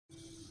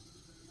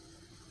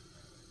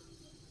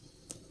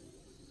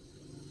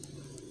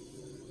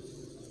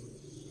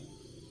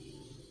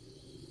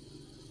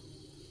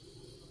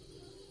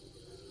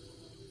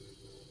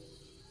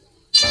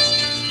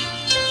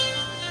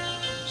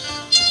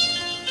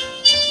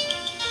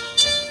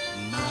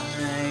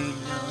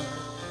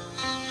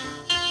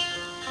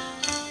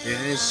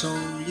There's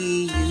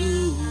only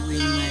you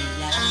in my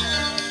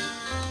life,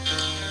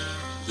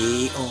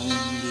 the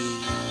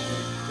only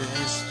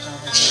first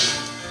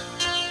time.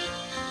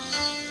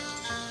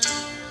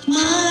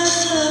 My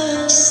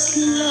first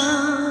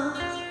love,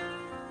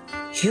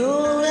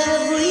 your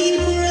every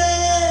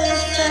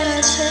breath that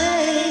I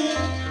take,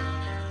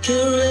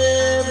 your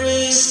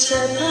every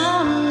step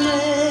I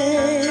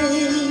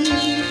make,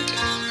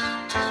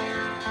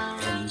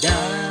 And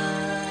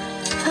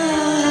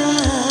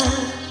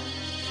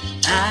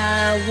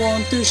I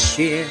want to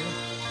share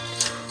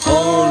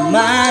all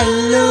my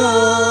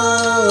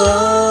love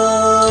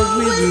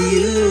with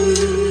you.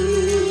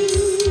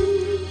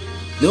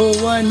 No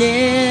one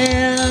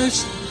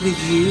else with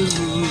you.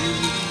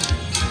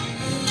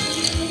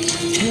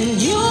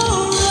 and your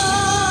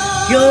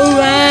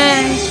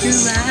eyes,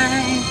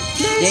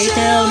 they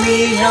tell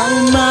me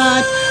how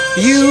much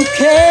you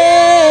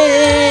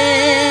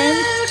care.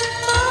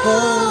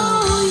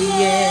 Oh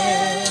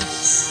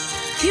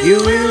yes, you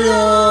will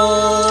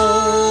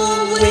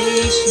always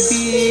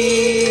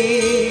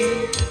be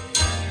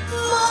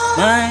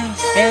my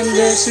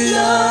endless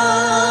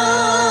love.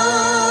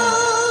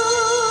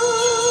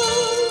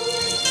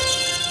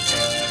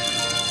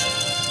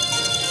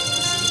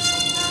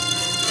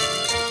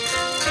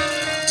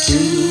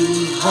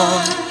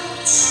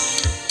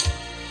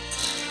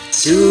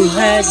 Two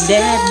hearts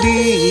that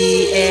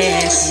beat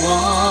as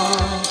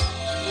one,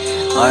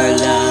 our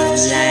love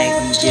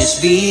like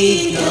just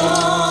begun.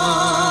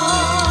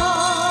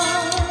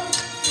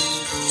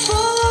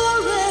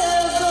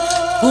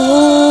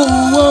 Oh,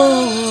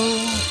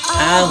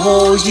 I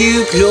hold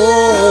you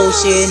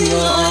close in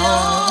your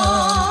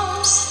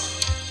arms,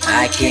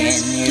 I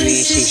can't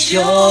resist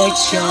your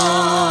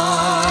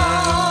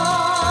charm.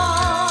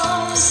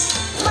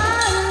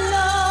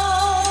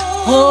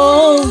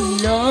 Oh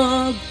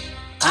Lord,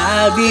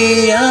 I'll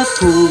be a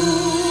fool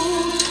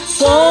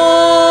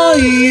for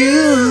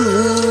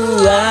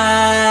you,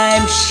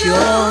 I'm sure.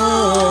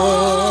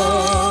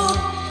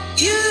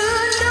 You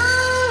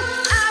know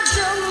I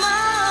don't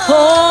mind.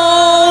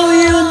 Oh,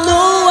 you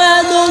know I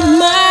don't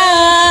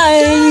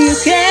mind. You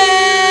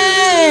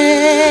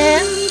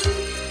can.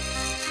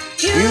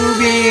 You'll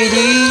be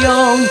the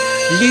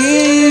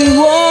only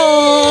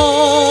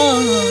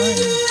one.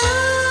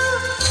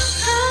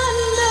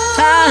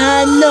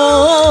 I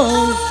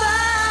know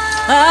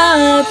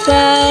I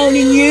found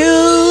in you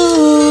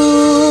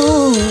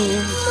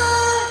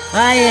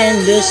my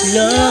endless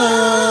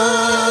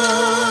love.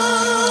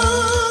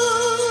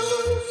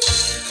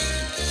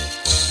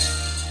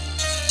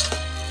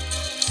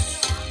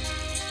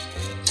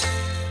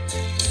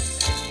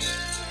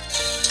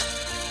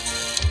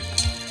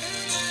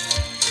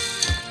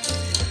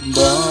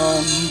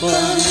 Bum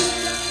bum,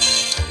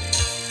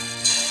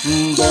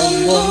 bum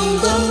bum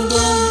bum bum,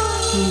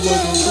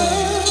 bum bum.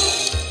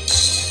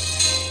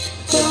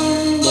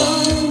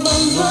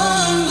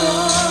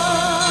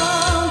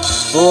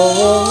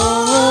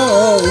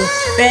 Oh,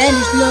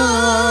 Spanish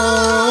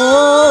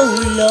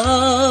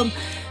love,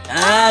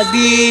 I'll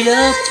be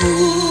the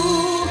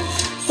fool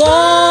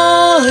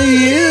for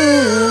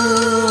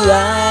you,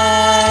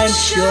 I'm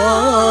sure.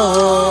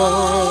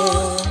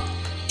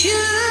 You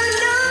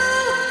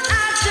know I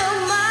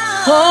don't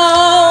mind.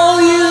 Oh,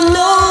 you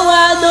know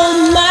I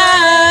don't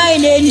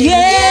mind, and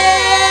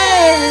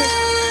yes,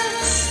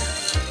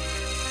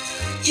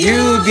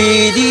 you'll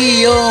be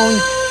the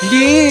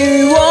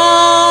only one.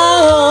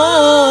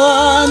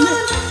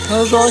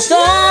 Cause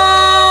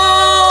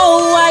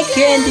I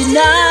can't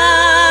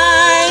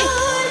deny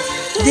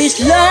this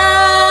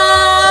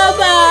love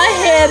I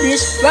have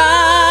is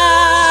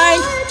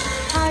fine.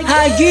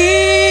 I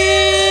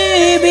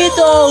give it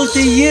all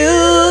to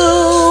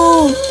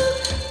you,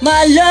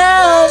 my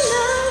love,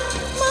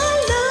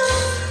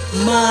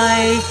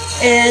 my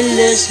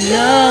endless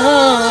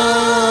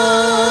love.